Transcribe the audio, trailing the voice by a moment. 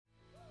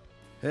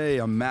Hey,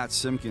 I'm Matt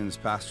Simpkins,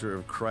 pastor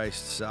of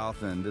Christ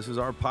South, and this is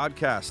our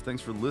podcast.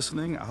 Thanks for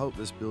listening. I hope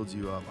this builds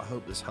you up. I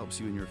hope this helps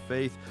you in your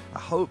faith. I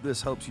hope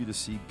this helps you to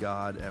see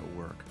God at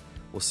work.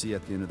 We'll see you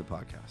at the end of the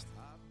podcast.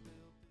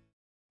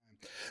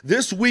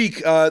 This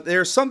week,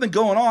 there's something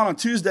going on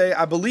Tuesday,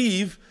 I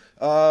believe.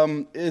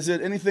 Is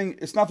it anything?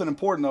 It's nothing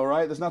important though,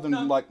 right? There's nothing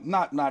no. It's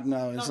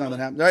nothing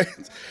happening, right?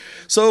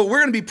 So we're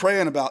going to be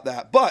praying about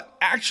that. But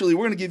actually,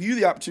 we're going to give you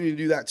the opportunity to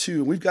do that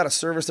too. We've got a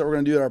service that we're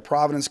going to do at our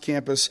Providence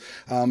campus,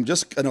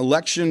 just an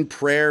election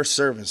prayer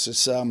service.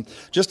 It's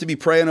just to be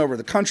praying over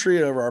the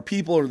country, over our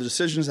people, over the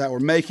decisions that we're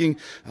making,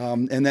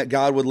 and that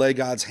God would lay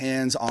God's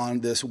hands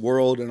on this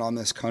world and on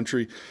this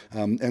country.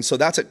 And so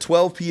that's at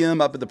 12 p.m.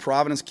 up at the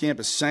Providence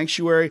campus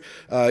sanctuary.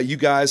 You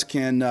guys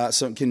can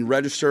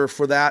register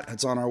for that.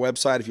 It's on our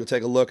website if you'll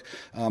take a look.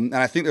 And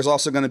I think there's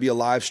also going to be a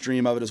live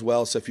stream of it as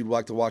well. So if you'd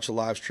like to watch a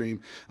live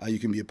stream, you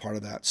can be a part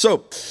of that.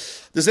 So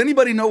does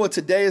anybody know what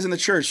today is in the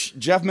church?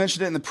 Jeff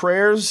mentioned it in the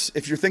prayers.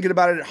 If you're thinking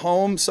about it at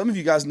home, some of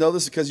you guys know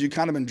this because you've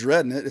kind of been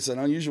dreading it. It's an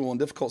unusual and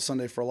difficult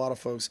Sunday for a lot of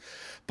folks.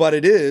 But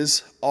it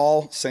is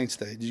All Saints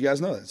Day. Did you guys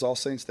know that? It's All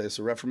Saints Day.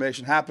 So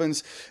Reformation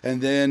happens,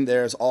 and then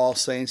there's All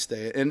Saints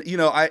Day. And you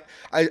know,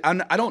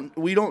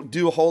 we don't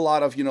do a whole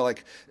lot of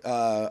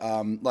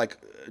like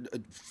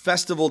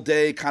festival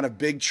day kind of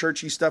big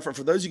churchy stuff. For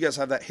those of you guys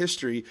who have that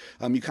history,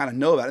 you kind of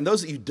know about it. And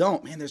those that you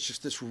don't, man, there's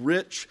just this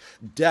rich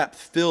depth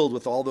filled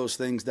with all those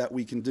things that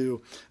we can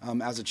do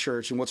as a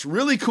church. And what's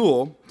really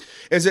cool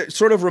is it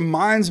sort of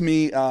reminds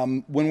me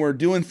when we're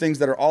doing things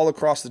that are all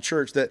across the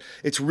church that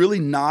it's really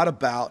not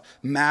about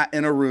Matt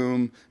in a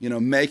room,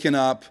 making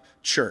up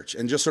church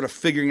and just sort of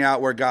figuring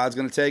out where God's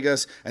going to take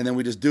us, and then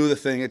we just do the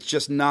thing. It's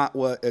just not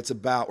what it's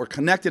about. We're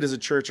connected as a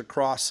church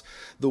across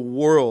the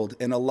world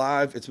and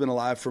alive. It's been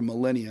alive for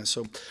millennia.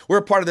 So we're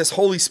a part of this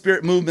Holy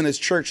Spirit movement as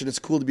church, and it's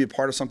cool to be a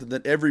part of something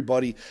that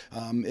everybody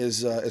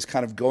is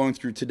kind of going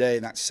through today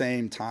in that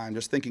same time,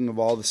 just thinking of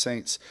all the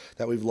saints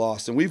that we've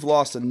lost. And we've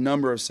lost a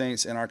number of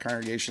saints in our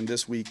congregation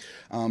this week.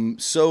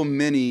 So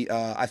many,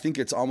 I think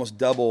it's almost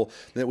double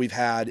that we've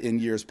had in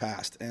years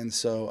past. And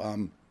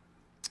so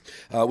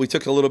we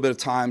took a little bit of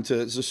time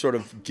to just sort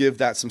of give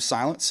that some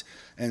silence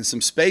and some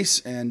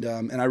space, and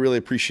I really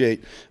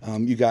appreciate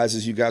you guys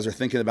as you guys are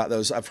thinking about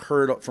those. I've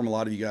heard from a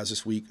lot of you guys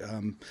this week,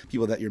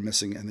 people that you're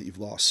missing and that you've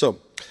lost. So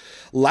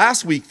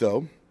last week,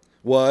 though,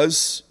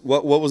 was,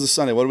 what was the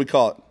Sunday? What do we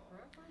call it?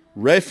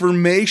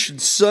 Reformation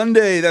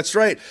Sunday. That's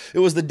right. It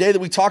was the day that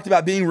we talked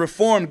about being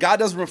reformed. God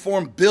doesn't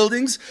reform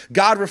buildings.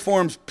 God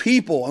reforms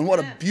people. And what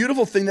a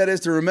beautiful thing that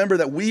is to remember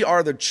that we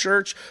are the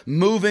church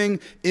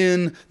moving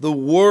in the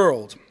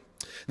world.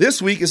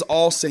 This week is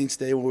All Saints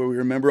Day, where we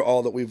remember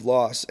all that we've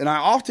lost. And I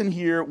often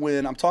hear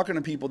when I'm talking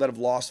to people that have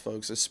lost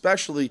folks,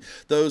 especially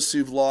those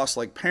who've lost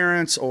like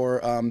parents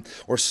or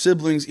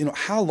siblings,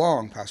 how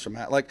long, Pastor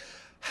Matt? Like,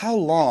 how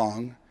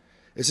long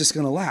is this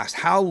going to last?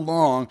 How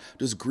long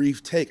does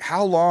grief take?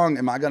 How long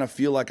am I going to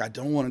feel like I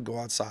don't want to go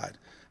outside?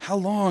 How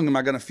long am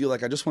I going to feel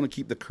like I just want to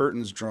keep the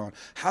curtains drawn?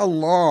 How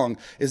long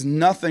is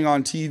nothing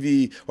on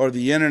TV or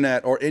the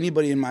internet or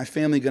anybody in my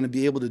family going to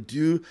be able to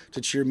do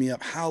to cheer me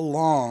up? How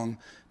long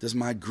does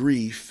my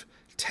grief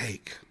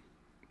take?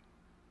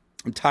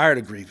 I'm tired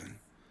of grieving,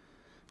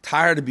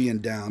 tired of being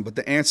down, but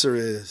the answer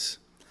is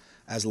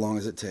as long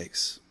as it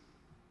takes.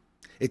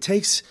 It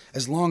takes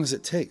as long as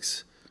it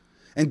takes.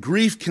 And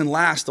grief can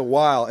last a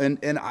while.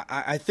 And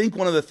I think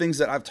one of the things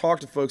that I've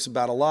talked to folks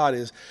about a lot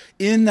is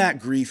in that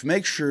grief,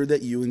 make sure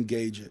that you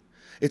engage it.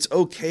 It's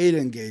okay to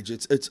engage.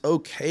 It's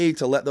okay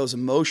to let those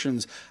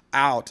emotions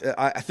out.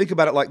 I think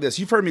about it like this.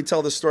 You've heard me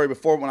tell this story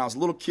before. When I was a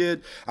little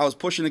kid, I was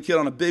pushing a kid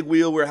on a big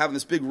wheel. We were having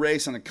this big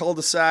race in a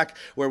cul-de-sac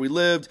where we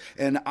lived,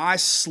 and I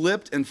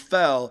slipped and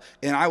fell,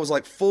 and I was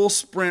like full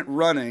sprint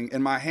running,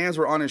 and my hands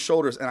were on his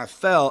shoulders, and I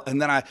fell, and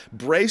then I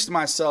braced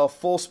myself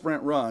full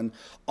sprint run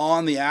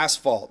on the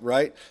asphalt,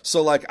 right?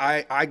 So like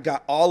I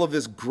got all of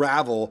this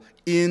gravel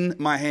in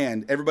my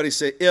hand. Everybody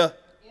say, yeah.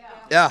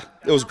 Yeah,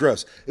 it was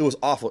gross. It was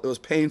awful. It was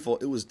painful.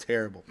 It was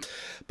terrible.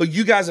 But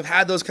you guys have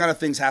had those kind of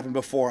things happen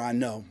before, I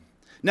know.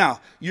 Now,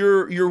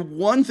 your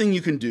one thing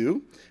you can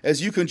do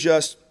is you can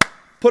just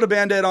put a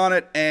Band-Aid on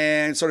it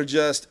and sort of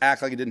just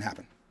act like it didn't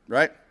happen,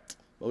 right?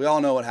 Well, we all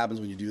know what happens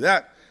when you do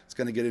that. It's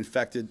going to get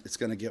infected. It's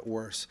going to get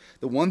worse.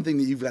 The one thing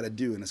that you've got to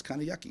do, and it's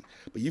kind of yucky,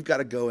 but you've got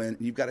to go in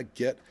and you've got to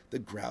get the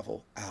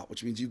gravel out,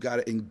 which means you've got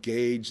to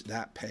engage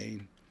that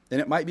pain. And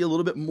it might be a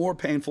little bit more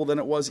painful than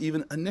it was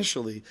even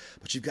initially,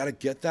 but you've got to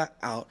get that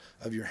out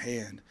of your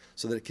hand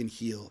so that it can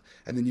heal.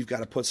 And then you've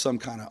got to put some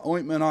kind of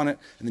ointment on it,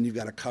 and then you've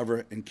got to cover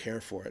it and care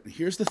for it. And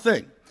here's the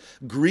thing.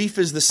 Grief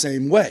is the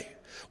same way.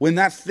 When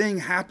that thing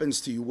happens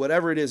to you,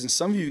 whatever it is, and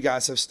some of you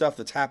guys have stuff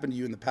that's happened to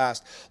you in the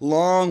past,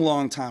 long,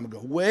 long time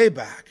ago, way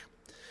back,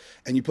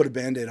 and you put a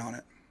Band-Aid on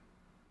it.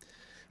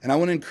 And I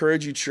want to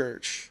encourage you,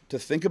 church, to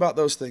think about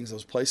those things,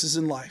 those places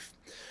in life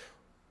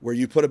where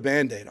you put a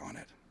Band-Aid on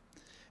it.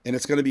 And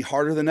it's going to be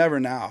harder than ever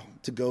now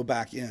to go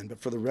back in.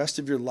 But for the rest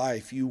of your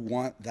life, you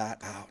want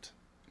that out.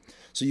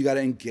 So you got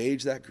to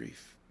engage that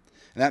grief.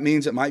 And that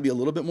means it might be a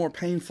little bit more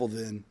painful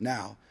than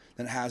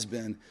than it has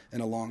been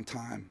in a long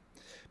time.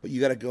 But you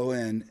got to go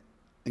in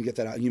and get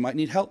that out. And you might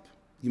need help.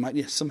 You might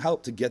need some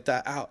help to get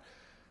that out.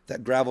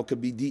 That gravel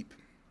could be deep.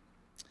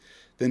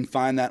 Then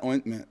find that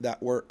ointment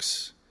that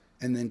works.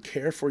 And then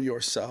care for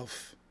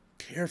yourself.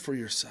 Care for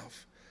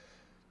yourself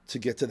to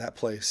get to that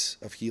place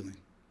of healing.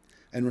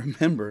 And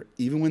remember,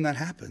 even when that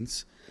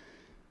happens,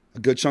 a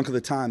good chunk of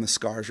the time, the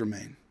scars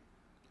remain.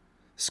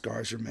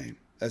 Scars remain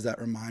as that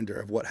reminder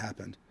of what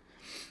happened.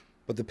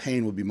 But the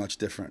pain will be much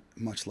different,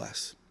 much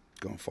less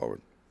going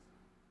forward.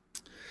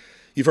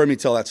 You've heard me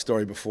tell that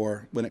story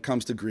before when it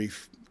comes to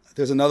grief.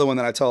 There's another one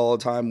that I tell all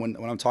the time when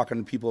I'm talking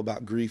to people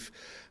about grief.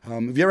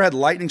 Have you ever had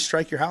lightning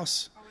strike your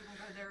house? Are we going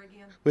to go there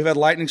again? We've had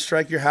lightning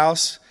strike your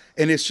house,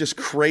 and it's just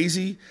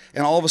crazy.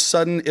 And all of a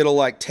sudden, it'll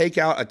like take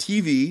out a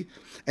TV,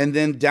 and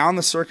then down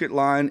the circuit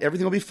line,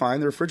 everything will be fine.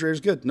 The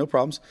refrigerator's good, no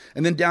problems.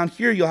 And then down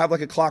here, you'll have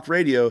like a clock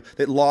radio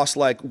that lost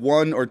like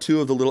one or two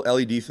of the little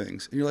LED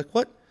things. And you're like,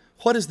 what?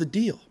 What is the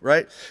deal,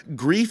 right?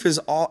 Grief is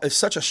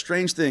such a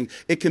strange thing.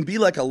 It can be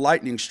like a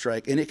lightning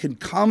strike, and it can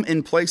come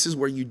in places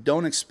where you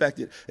don't expect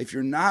it. If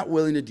you're not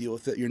willing to deal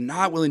with it, you're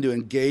not willing to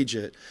engage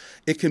it,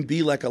 it can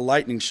be like a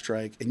lightning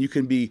strike, and you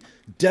can be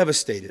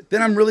devastated.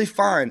 Then I'm really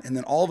fine, and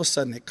then all of a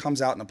sudden it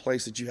comes out in a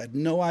place that you had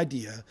no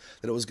idea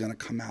that it was going to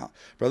come out.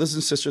 Brothers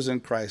and sisters in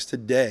Christ,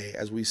 today,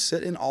 as we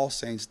sit in All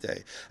Saints'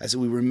 Day, as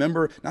we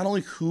remember not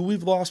only who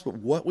we've lost, but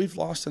what we've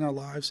lost in our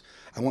lives,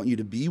 I want you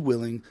to be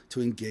willing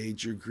to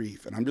engage your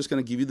grief. And I'm just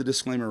going to give you the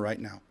disclaimer right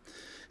now.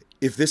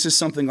 If this is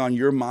something on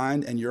your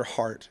mind and your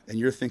heart, and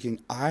you're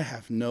thinking, I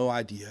have no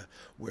idea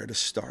where to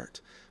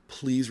start,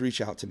 please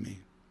reach out to me.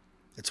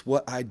 It's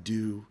what I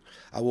do.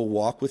 I will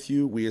walk with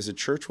you. We as a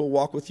church will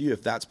walk with you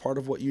if that's part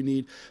of what you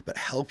need, but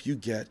help you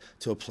get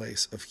to a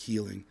place of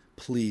healing.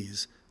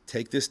 Please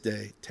take this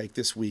day, take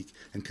this week,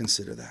 and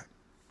consider that.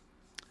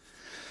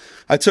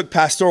 I took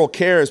pastoral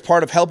care as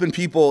part of helping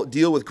people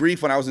deal with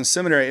grief when I was in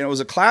seminary, and it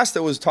was a class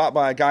that was taught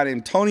by a guy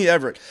named Tony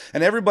Everett.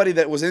 And everybody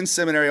that was in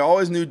seminary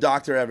always knew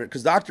Dr. Everett,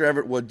 because Dr.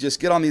 Everett would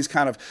just get on these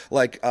kind of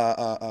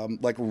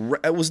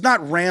it was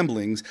not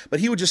ramblings,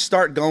 but he would just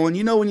start going.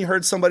 You know, when you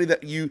heard somebody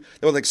that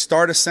would like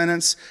start a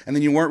sentence, and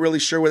then you weren't really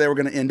sure where they were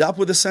going to end up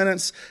with a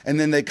sentence, and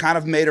then they kind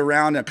of made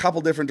around in a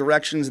couple different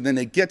directions, and then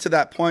they get to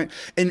that point.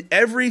 In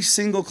every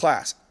single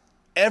class,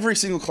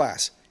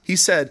 he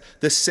said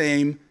the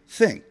same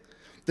thing.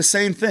 The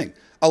same thing.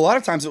 A lot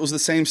of times it was the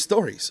same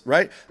stories,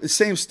 right? The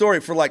same story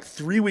for like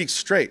 3 weeks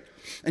straight.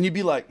 And you'd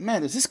be like,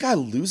 man, is this guy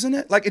losing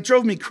it? Like, it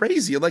drove me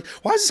crazy. I'm like,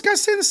 why is this guy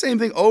saying the same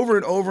thing over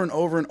and over and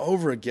over and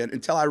over again?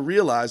 Until I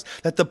realized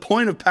that the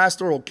point of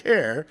pastoral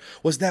care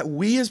was that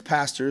we as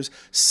pastors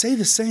say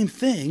the same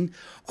thing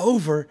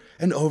over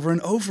and over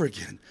and over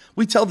again.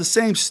 We tell the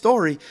same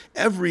story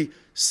every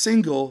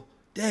single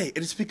day.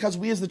 And it's because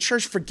we as the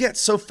church forget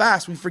so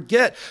fast. We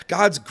forget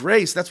God's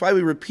grace. That's why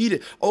we repeat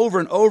it over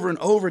and over and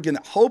over again.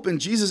 That hope in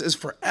Jesus is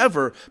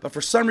forever. But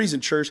for some reason,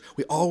 church,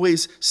 we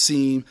always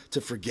seem to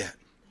forget.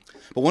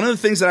 But one of the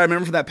things that I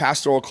remember from that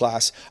pastoral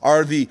class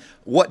are the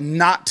what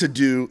not to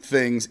do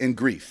things in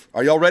grief.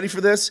 Are y'all ready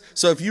for this?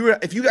 So if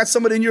you got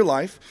somebody in your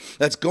life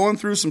that's going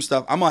through some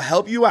stuff, I'm going to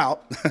help you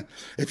out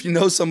if you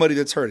know somebody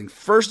that's hurting.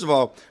 First of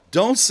all,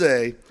 don't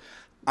say,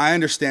 I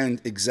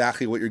understand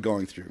exactly what you're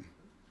going through.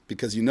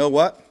 Because you know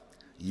what?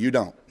 You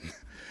don't.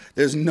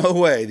 There's no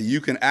way that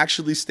you can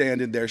actually stand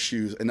in their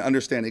shoes and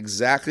understand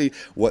exactly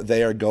what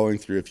they are going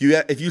through. If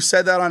you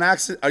said that on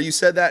accident, or you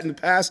said that in the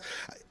past,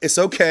 it's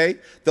okay.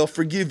 They'll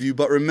forgive you.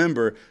 But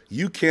remember,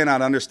 you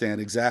cannot understand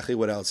exactly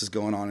what else is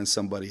going on in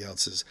somebody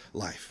else's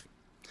life.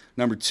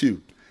 Number 2,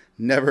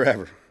 never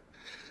ever.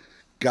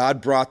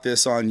 God brought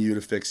this on you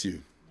to fix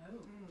you.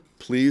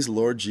 Please,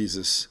 Lord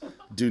Jesus,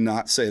 do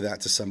not say that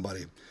to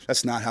somebody.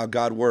 That's not how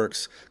God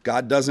works.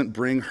 God doesn't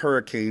bring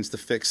hurricanes to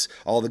fix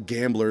all the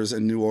gamblers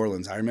in New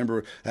Orleans. I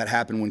remember that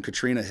happened when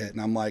Katrina hit,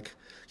 and I'm like,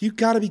 you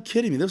got to be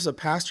kidding me. There was a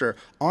pastor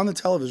on the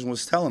television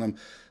was telling him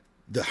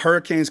the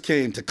hurricanes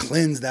came to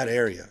cleanse that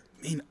area.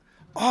 I mean,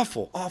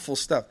 awful, awful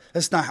stuff.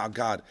 That's not how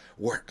God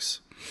works.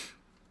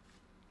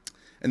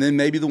 And then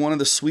maybe one of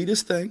the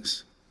sweetest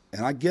things,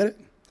 and I get it,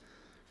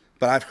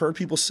 but I've heard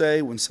people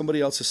say when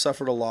somebody else has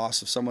suffered a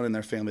loss of someone in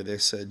their family, they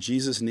said,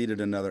 Jesus needed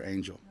another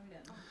angel.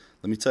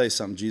 Let me tell you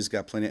something. Jesus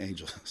got plenty of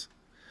angels.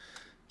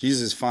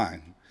 Jesus is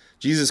fine.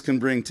 Jesus can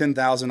bring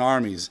 10,000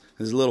 armies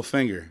in his little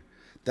finger.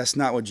 That's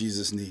not what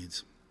Jesus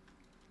needs.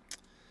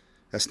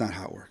 That's not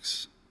how it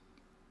works.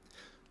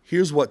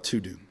 Here's what to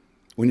do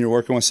when you're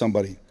working with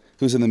somebody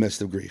who's in the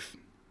midst of grief.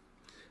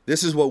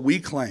 This is what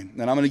we claim,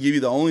 and I'm going to give you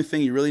the only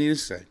thing you really need to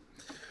say.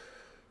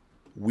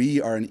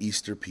 We are an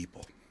Easter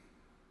people.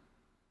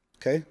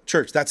 Okay?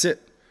 Church, that's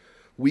it.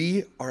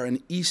 We are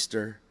an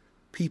Easter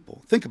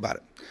people. Think about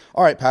it.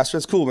 All right, Pastor,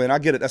 that's cool, man. I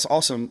get it. That's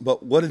awesome.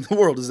 But what in the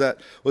world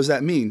what does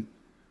that mean?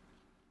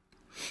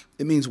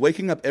 It means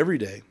waking up every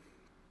day,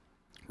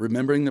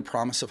 remembering the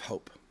promise of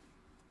hope.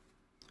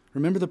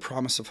 Remember the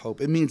promise of hope.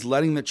 It means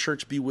letting the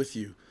church be with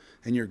you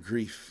in your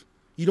grief.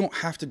 You don't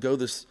have to go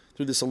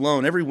through this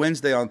alone. Every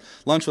Wednesday on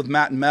Lunch with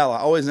Matt and Mel, I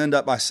always end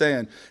up by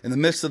saying, in the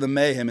midst of the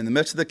mayhem, in the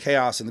midst of the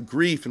chaos and the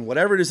grief and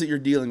whatever it is that you're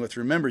dealing with,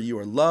 remember, you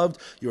are loved,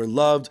 you are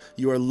loved,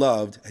 you are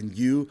loved, and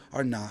you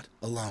are not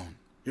alone.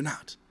 You're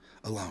not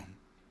alone.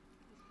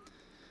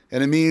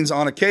 And it means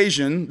on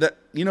occasion that,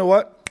 you know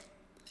what?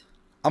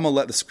 I'm going to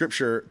let the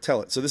scripture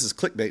tell it. So this is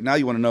clickbait. Now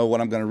you want to know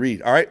what I'm going to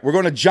read. All right, we're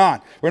going to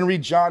John. We're going to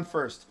read John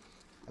first.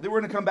 I think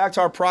we're going to come back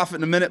to our prophet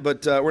in a minute,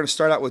 but we're going to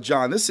start out with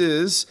John. This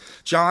is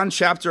John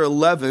chapter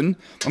 11.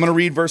 I'm going to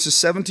read verses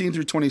 17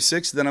 through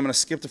 26, then I'm going to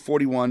skip to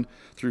 41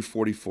 through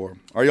 44.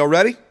 Are y'all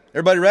ready?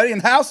 Everybody ready in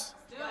the house?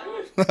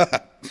 Yeah.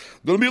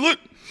 Going to be lit.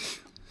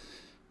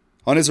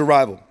 On his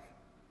arrival,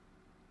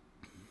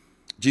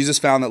 Jesus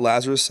found that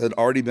Lazarus had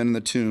already been in the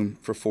tomb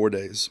for 4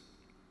 days.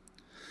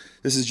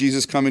 This is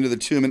Jesus coming to the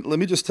tomb. And let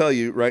me just tell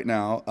you right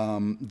now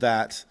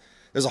that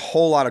there's a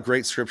whole lot of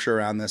great scripture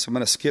around this. I'm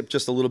going to skip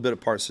just a little bit of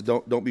parts,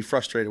 so don't be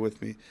frustrated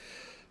with me.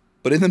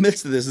 But in the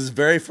midst of this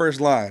very first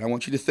line, I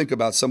want you to think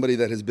about somebody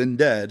that has been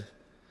dead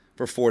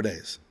for 4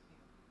 days.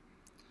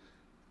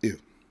 Ew.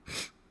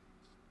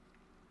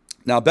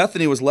 Now,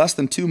 Bethany was less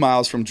than 2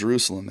 miles from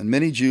Jerusalem, and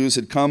many Jews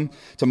had come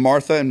to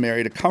Martha and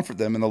Mary to comfort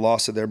them in the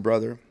loss of their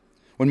brother.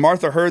 When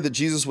Martha heard that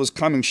Jesus was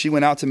coming, she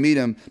went out to meet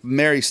him.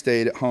 Mary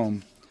stayed at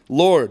home.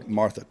 Lord,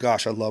 Martha,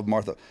 gosh, I love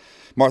Martha.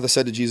 Martha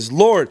said to Jesus,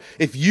 Lord,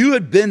 if you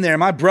had been there,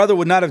 my brother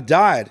would not have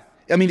died.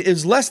 I mean, it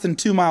was less than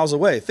 2 miles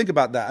away. Think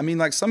about that. I mean,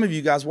 like some of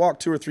you guys walk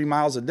 2 or 3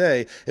 miles a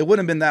day. It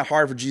wouldn't have been that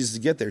hard for Jesus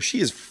to get there. She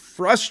is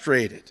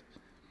frustrated.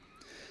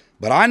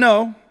 But I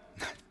know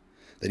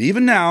that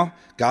even now,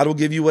 God will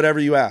give you whatever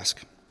you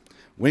ask.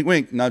 Wink,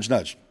 wink, nudge,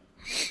 nudge.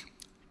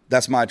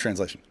 That's my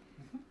translation.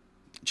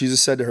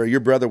 Jesus said to her, your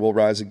brother will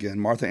rise again.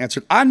 Martha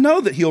answered, I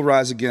know that he'll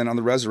rise again on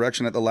the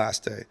resurrection at the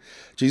last day.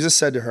 Jesus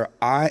said to her,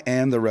 I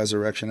am the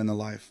resurrection and the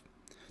life.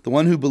 The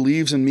one who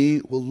believes in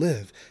me will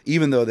live,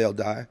 even though they'll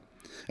die.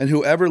 And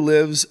whoever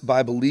lives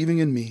by believing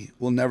in me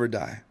will never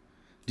die.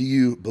 Do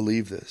you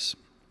believe this?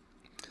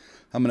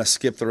 I'm going to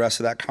skip the rest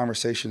of that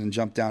conversation and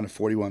jump down to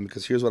 41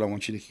 because here's what I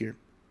want you to hear.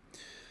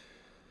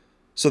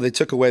 So they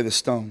took away the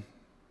stone.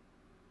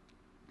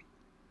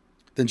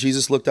 Then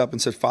Jesus looked up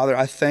and said, Father,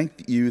 I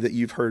thank you that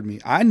you've heard me.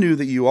 I knew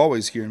that you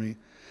always hear me,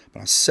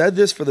 but I said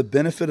this for the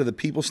benefit of the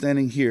people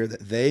standing here,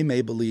 that they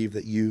may believe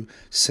that you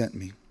sent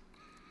me.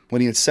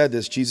 When he had said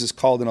this, Jesus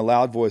called in a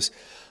loud voice,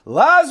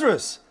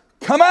 Lazarus,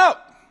 come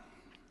out!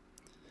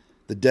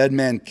 The dead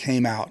man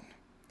came out,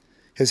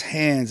 his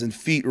hands and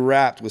feet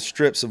wrapped with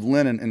strips of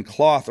linen and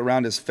cloth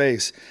around his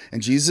face.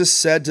 And Jesus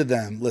said to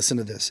them, listen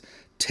to this,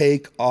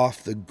 take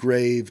off the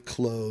grave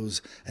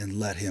clothes and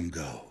let him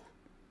go.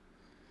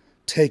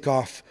 Take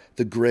off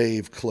the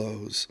grave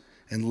clothes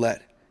and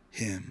let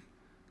him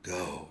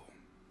go.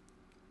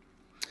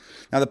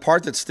 Now, the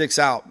part that sticks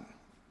out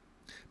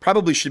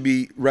probably should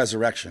be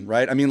resurrection,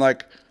 right? I mean,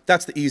 like,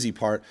 that's the easy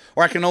part.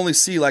 Or I can only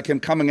see, like, him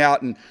coming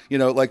out and, you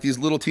know, like these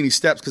little teeny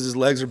steps because his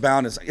legs are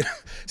bound. His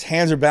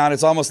hands are bound.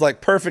 It's almost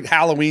like perfect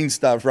Halloween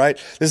stuff, right?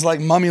 This, like,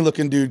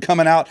 mummy-looking dude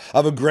coming out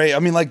of a grave. I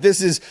mean, like,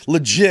 this is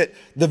legit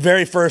the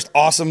very first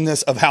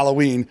awesomeness of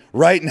Halloween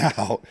right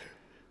now.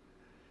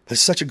 But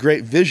it's such a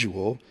great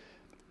visual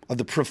of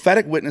the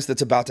prophetic witness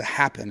that's about to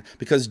happen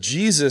because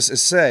Jesus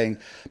is saying,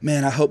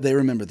 man, I hope they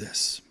remember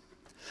this.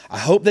 I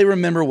hope they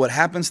remember what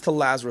happens to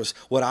Lazarus,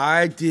 what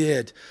I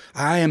did.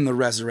 I am the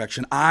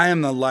resurrection. I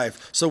am the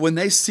life. So when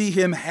they see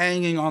him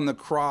hanging on the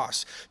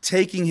cross,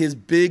 taking his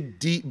big,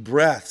 deep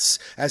breaths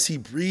as he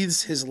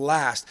breathes his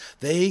last,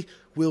 they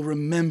will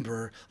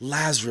remember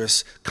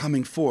Lazarus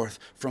coming forth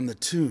from the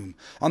tomb.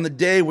 On the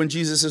day when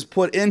Jesus is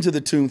put into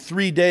the tomb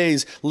 3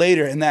 days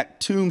later and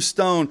that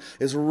tombstone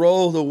is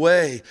rolled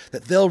away,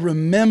 that they'll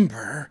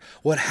remember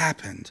what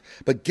happened.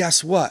 But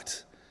guess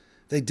what?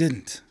 They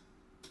didn't.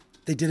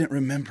 They didn't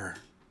remember.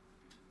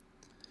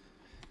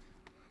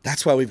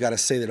 That's why we've got to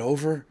say that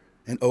over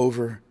and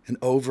over and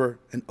over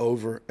and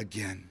over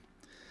again.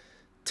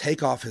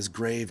 Take off his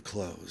grave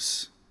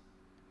clothes.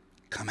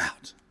 Come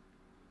out.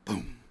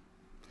 Boom.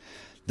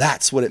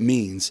 That's what it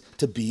means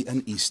to be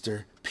an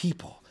Easter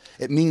people.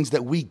 It means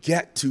that we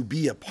get to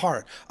be a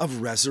part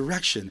of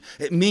resurrection.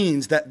 It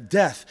means that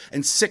death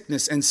and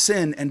sickness and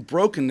sin and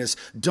brokenness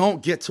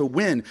don't get to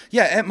win.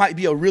 Yeah, it might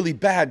be a really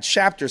bad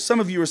chapter. Some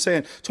of you are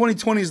saying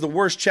 2020 is the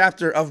worst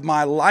chapter of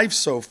my life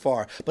so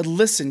far. But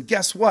listen,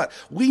 guess what?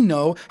 We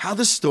know how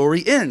the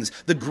story ends.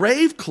 The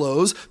grave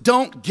clothes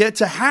don't get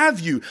to have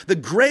you. The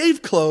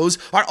grave clothes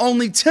are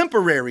only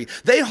temporary.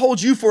 They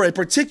hold you for a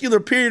particular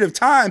period of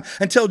time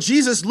until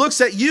Jesus looks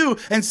at you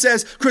and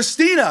says,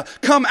 Christina,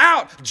 come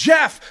out.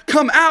 Jeff,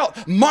 come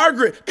out.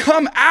 Margaret,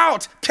 come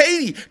out.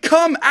 Katie,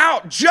 come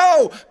out.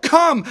 Joe,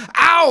 come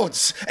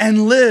out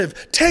and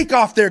live. Take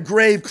off their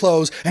grave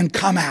clothes and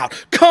come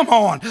out. Come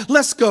on,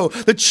 let's go.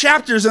 The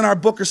chapters in our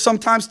book are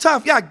sometimes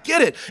tough. Yeah, I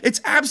get it.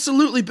 It's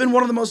absolutely been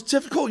one of the most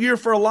difficult years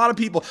for a lot of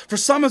people. For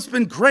some, it's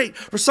been great.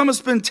 For some,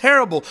 it's been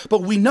terrible.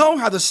 But we know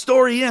how the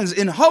story ends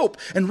in hope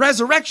and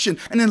resurrection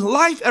and in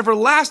life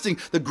everlasting.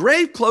 The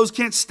grave clothes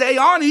can't stay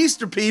on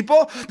Easter,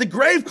 people. The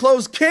grave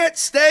clothes can't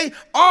stay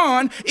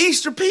on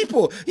Easter,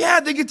 people. Yeah,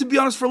 they get to be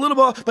on us for a little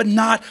while, but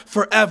not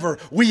forever.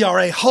 We are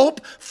a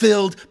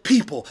hope-filled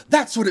people.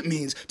 That's what it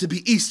means to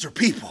be Easter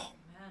people.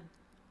 Amen.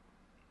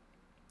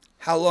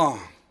 How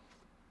long?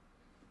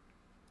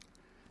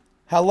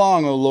 How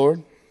long, O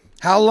Lord?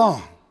 How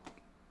long?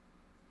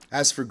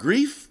 As for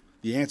grief,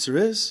 the answer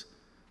is,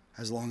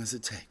 as long as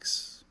it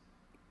takes.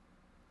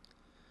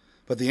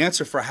 But the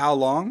answer for how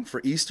long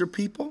for Easter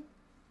people,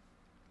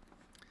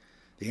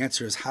 the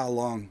answer is how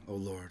long, O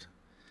Lord?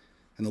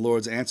 And the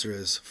Lord's answer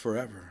is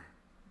forever.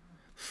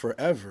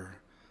 Forever,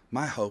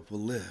 my hope will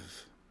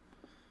live.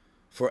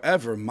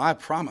 Forever, my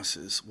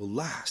promises will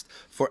last.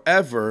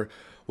 Forever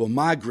will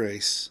my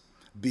grace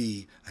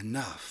be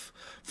enough.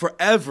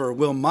 Forever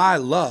will my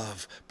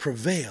love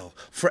prevail.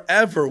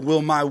 Forever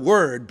will my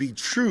word be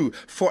true.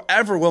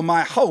 Forever will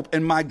my hope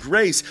and my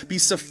grace be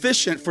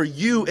sufficient for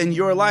you in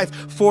your life.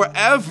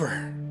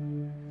 Forever.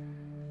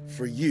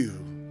 For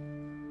you.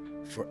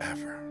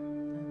 Forever.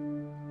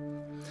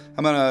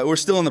 We're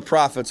still in the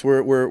prophets.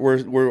 We're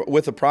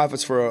with the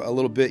prophets for a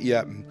little bit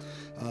yet.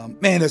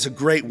 Man, there's a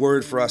great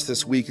word for us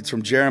this week. It's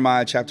from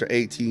Jeremiah chapter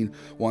 18,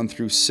 1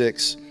 through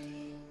 6.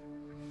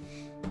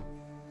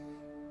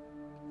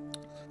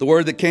 The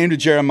word that came to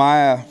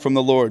Jeremiah from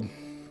the Lord.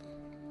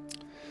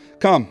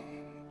 Come,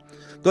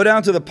 go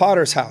down to the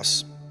potter's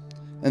house,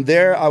 and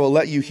there I will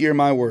let you hear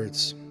my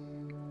words.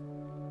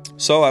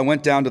 So I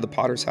went down to the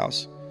potter's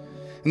house,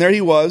 and there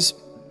he was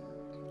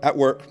at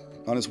work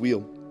on his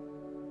wheel.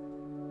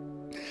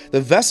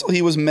 The vessel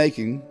he was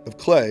making of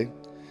clay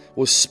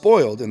was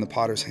spoiled in the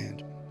potter's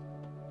hand.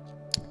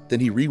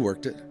 Then he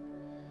reworked it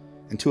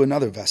into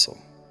another vessel,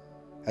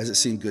 as it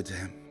seemed good to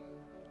him.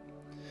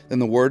 Then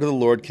the word of the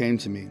Lord came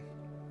to me.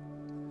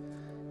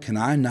 Can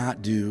I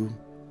not do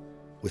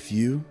with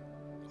you,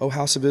 O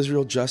house of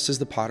Israel, just as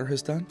the potter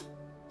has done?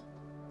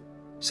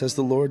 Says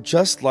the Lord,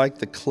 just like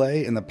the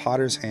clay in the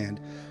potter's hand,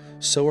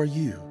 so are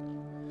you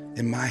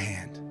in my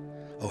hand,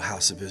 O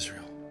house of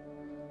Israel.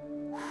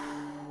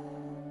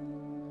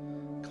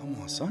 Come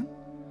on, son.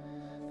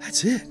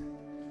 That's it.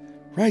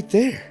 Right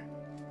there.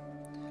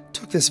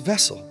 Took this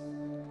vessel,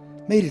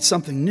 made it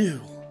something new,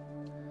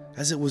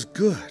 as it was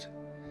good.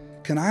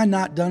 Can I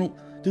not do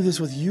this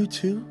with you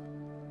too?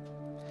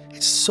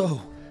 It's so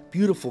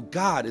beautiful.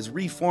 God is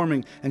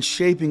reforming and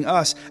shaping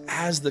us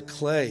as the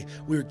clay.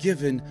 We're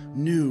given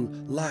new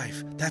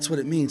life. That's what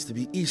it means to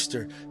be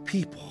Easter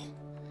people.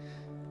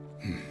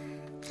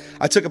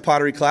 I took a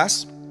pottery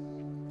class.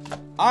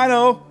 I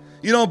know,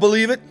 you don't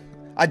believe it.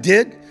 I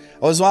did.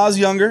 When I was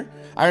younger.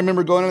 I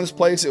remember going to this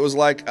place. It was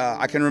like,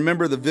 I can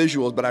remember the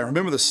visuals, but I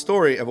remember the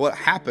story of what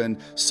happened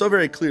so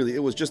very clearly.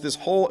 It was just this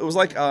whole, it was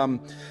like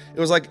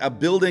a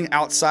building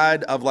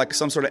outside of like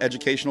some sort of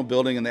educational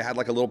building, and they had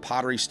like a little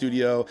pottery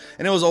studio,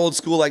 and it was old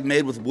school, like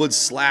made with wood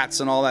slats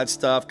and all that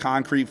stuff,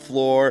 concrete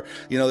floor,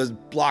 there's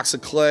blocks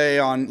of clay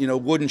on,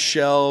 wooden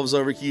shelves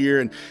over here,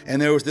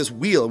 and there was this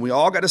wheel, and we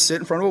all got to sit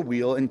in front of a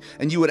wheel, and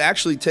you would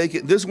actually take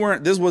it. This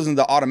wasn't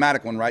the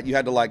automatic one, right? You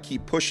had to like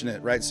keep pushing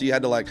it, right? So you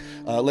had to like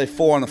lay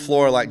 4 on the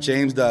floor like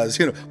James does,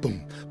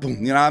 boom,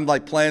 boom. I'm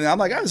like playing. I'm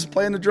like, I was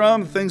playing the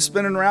drum, the thing's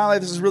spinning around.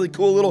 Like, this is really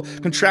cool little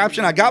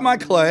contraption. I got my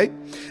clay,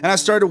 and I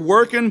started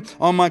working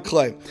on my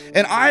clay.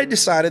 And I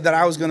decided that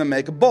I was going to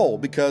make a bowl,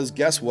 because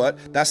guess what?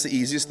 That's the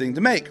easiest thing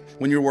to make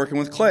when you're working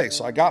with clay.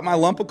 So I got my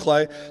lump of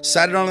clay,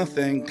 sat it on the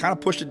thing, kind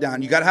of pushed it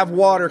down. You got to have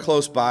water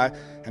close by.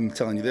 I'm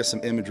telling you, there's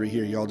some imagery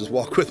here. Y'all just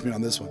walk with me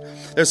on this one.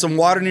 There's some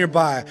water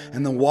nearby,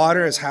 and the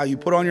water is how you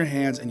put on your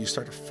hands and you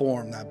start to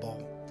form that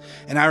bowl.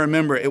 And I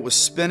remember it was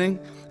spinning,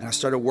 and I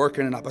started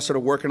working it up. I started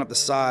working up the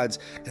sides,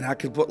 and I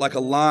could put like a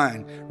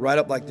line right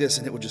up like this,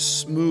 and it would just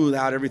smooth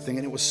out everything.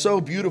 And it was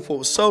so beautiful. It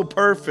was so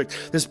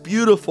perfect. This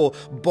beautiful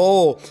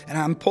bowl. And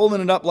I'm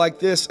pulling it up like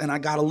this, and I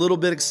got a little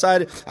bit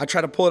excited. I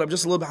tried to pull it up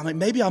just a little bit. I'm like,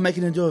 maybe I'll make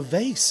it into a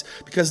vase,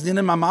 because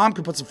then my mom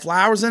could put some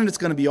flowers in it. It's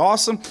going to be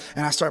awesome.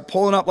 And I start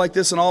pulling up like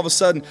this, and all of a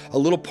sudden, a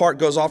little part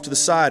goes off to the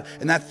side.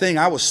 And that thing,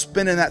 I was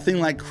spinning that thing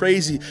like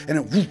crazy, and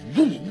it woo,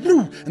 woo,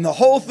 woo, and the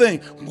whole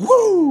thing,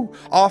 woo,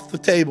 off the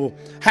table.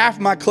 Half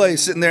my clay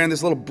sitting there in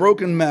this little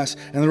broken mess,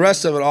 and the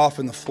rest of it off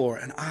in the floor.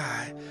 And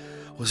I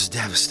was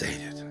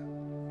devastated.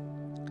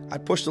 I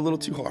pushed a little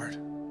too hard.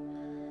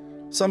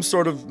 Some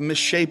sort of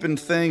misshapen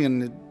thing,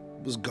 and it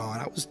was gone.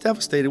 I was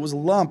devastated. It was a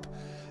lump,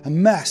 a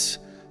mess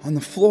on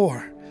the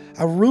floor.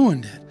 I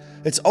ruined it.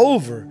 It's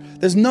over.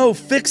 There's no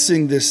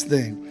fixing this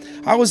thing.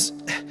 I was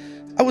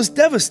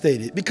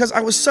devastated because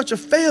I was such a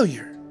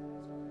failure.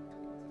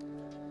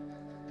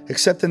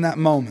 Except in that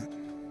moment.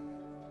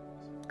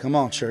 Come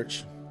on,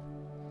 church.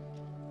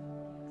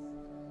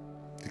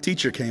 The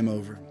teacher came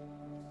over.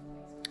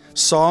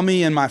 saw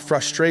me in my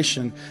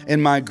frustration,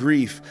 in my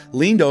grief,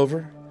 leaned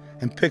over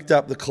and picked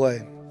up the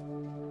clay.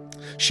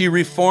 She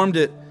reformed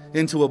it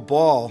into a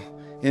ball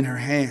in her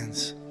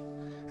hands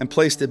and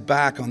placed it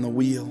back on the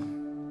wheel.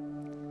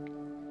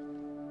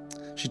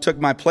 She took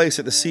my place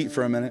at the seat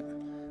for a minute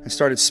and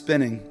started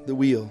spinning the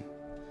wheel.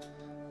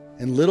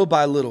 And little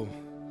by little,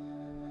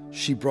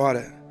 she brought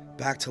it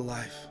back to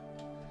life.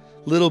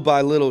 Little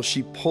by little,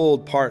 she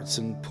pulled parts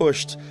and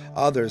pushed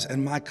others,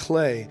 and my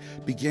clay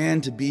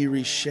began to be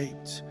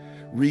reshaped,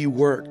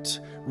 reworked,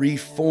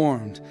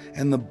 reformed,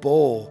 and the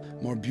bowl,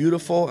 more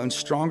beautiful and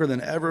stronger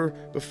than ever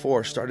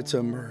before, started to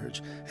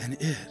emerge, and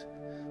it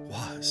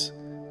was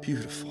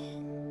beautiful.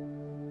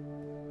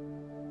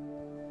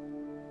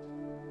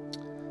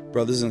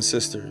 Brothers and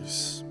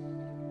sisters,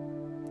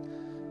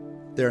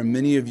 there are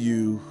many of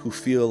you who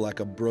feel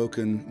like a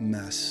broken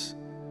mess,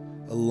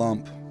 a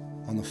lump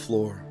on the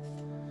floor,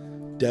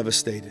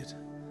 devastated,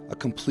 a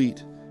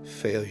complete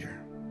failure.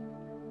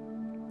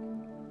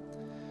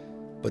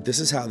 But this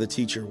is how the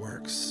teacher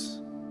works.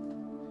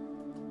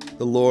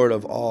 The Lord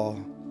of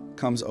all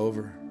comes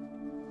over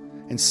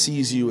and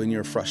sees you in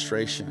your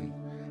frustration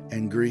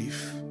and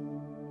grief,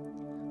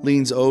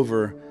 leans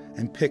over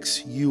and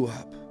picks you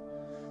up,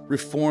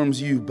 reforms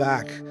you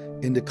back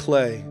into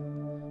clay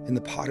in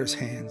the potter's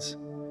hands,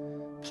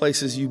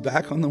 places you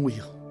back on the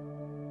wheel,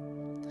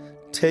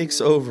 takes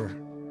over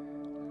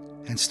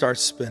and starts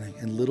spinning,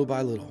 and little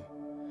by little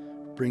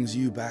brings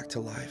you back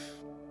to life.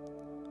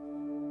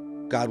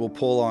 God will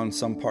pull on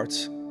some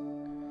parts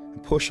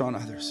and push on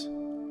others,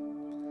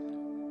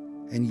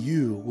 and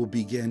you will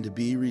begin to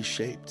be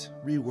reshaped,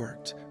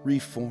 reworked,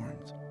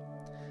 reformed,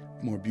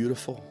 more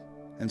beautiful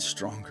and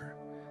stronger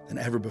than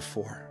ever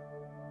before.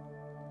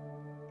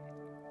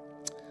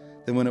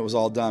 Then when it was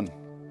all done,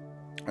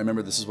 I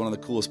remember this is one of the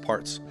coolest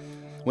parts.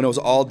 When it was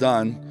all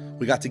done,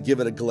 we got to give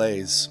it a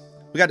glaze.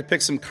 We got to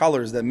pick some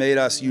colors that made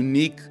us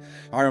unique,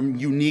 our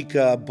unique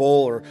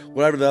bowl or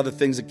whatever the other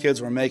things the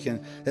kids were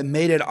making, that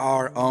made it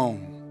our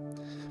own.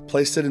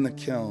 Placed it in the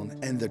kiln,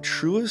 and the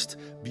truest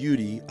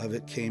beauty of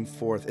it came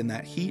forth in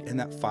that heat and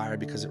that fire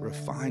because it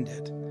refined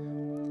it.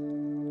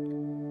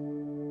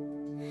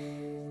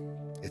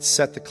 It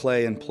set the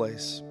clay in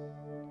place.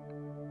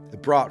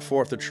 It brought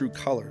forth the true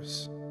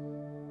colors,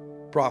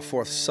 brought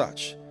forth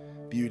such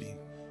beauty.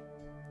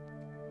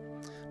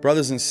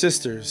 Brothers and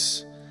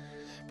sisters,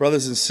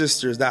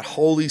 that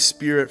Holy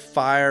Spirit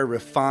fire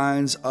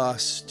refines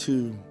us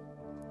too.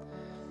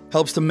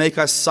 Helps to make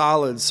us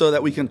solid so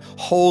that we can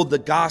hold the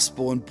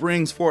gospel and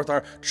brings forth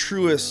our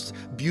truest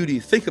beauty.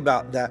 Think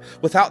about that.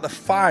 Without the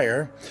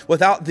fire,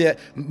 without the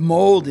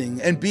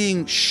molding and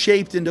being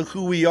shaped into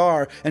who we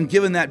are and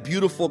given that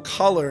beautiful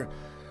color,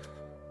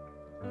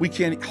 we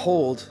can't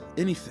hold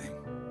anything.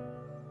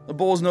 The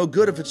bowl is no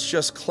good if it's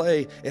just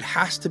clay. It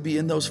has to be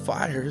in those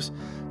fires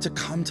to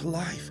come to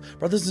life.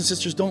 Brothers and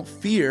sisters, don't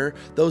fear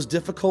those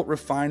difficult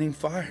refining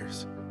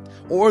fires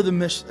or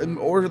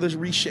the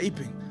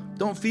reshaping.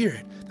 Don't fear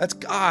it. That's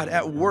God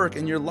at work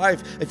in your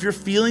life. If you're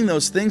feeling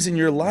those things in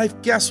your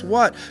life, guess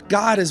what?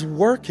 God is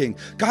working.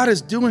 God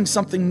is doing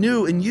something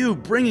new in you,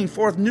 bringing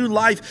forth new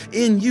life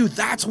in you.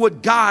 That's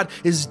what God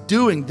is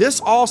doing. This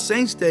All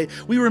Saints Day,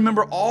 we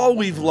remember all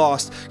we've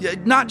lost,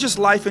 not just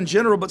life in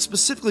general, but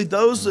specifically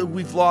those that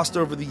we've lost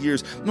over the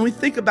years. When we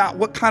think about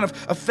what kind of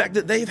effect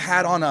that they've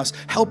had on us,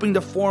 helping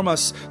to form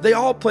us, they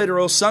all played a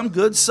role, some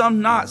good, some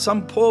not,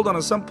 some pulled on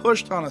us, some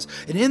pushed on us.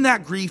 And in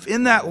that grief,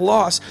 in that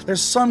loss,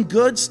 there's some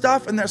good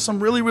stuff and there's some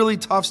really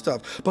tough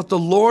stuff. But the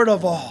Lord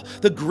of all,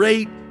 the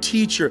great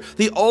teacher,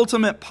 the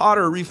ultimate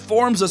potter,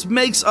 reforms us,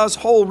 makes us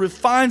whole,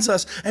 refines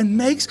us, and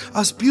makes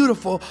us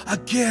beautiful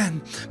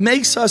again,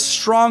 makes us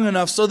strong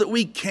enough so that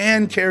we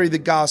can carry the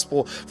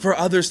gospel for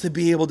others to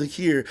be able to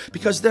hear.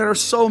 Because there are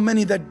so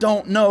many that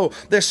don't know.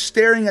 They're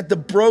staring at the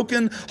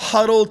broken,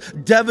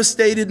 huddled,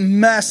 devastated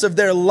mess of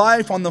their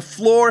life on the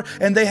floor,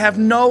 and they have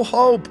no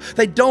hope.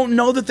 They don't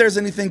know that there's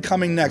anything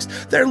coming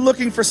next. They're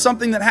looking for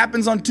something that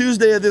happens on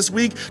Tuesday of this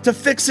week to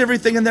fix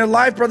everything in their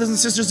life, brothers and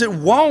sisters. It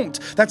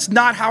won't. That's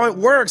not how it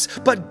works.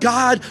 But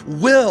God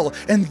will,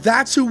 and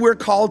that's who we're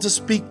called to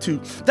speak to.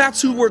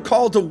 That's who we're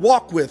called to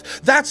walk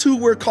with. That's who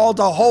we're called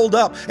to hold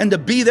up and to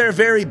be their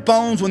very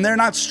bones when they're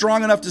not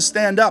strong enough to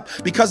stand up.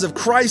 Because of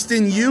Christ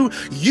in you,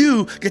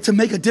 you get to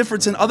make a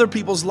difference in other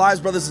people's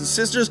lives, brothers and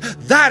sisters.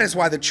 That is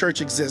why the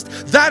church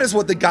exists. That is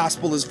what the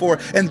gospel is for.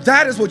 And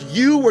that is what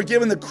you were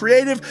given, the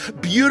creative,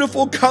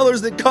 beautiful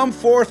colors that come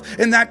forth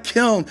in that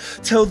kiln,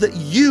 so that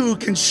you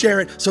can share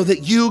it, so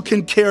that you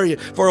can carry it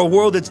for a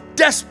world that's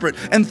desperate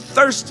and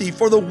thirsty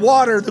for the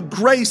water, the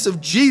grace of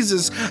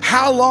Jesus.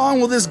 How long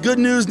will this good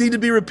news need to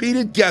be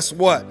repeated? Guess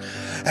what?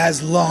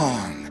 As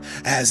long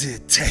as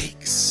it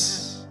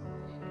takes.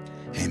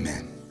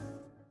 Amen.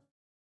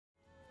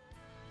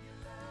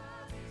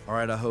 All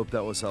right, I hope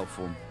that was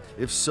helpful.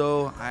 If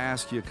so, I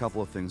ask you a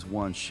couple of things.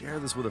 One, share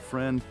this with a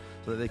friend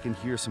so that they can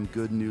hear some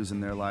good news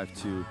in their life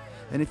too.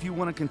 And if you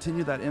want to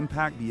continue that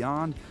impact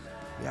beyond,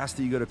 we ask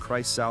that you go to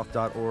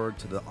christsouth.org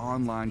to the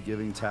online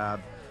giving tab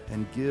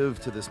and give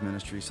to this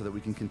ministry so that we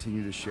can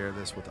continue to share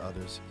this with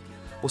others.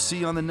 We'll see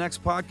you on the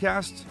next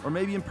podcast, or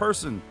maybe in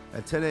person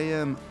at 10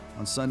 a.m.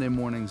 on Sunday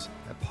mornings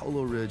at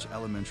Polo Ridge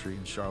Elementary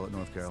in Charlotte,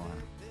 North Carolina.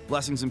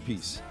 Blessings and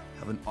peace.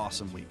 Have an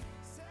awesome week.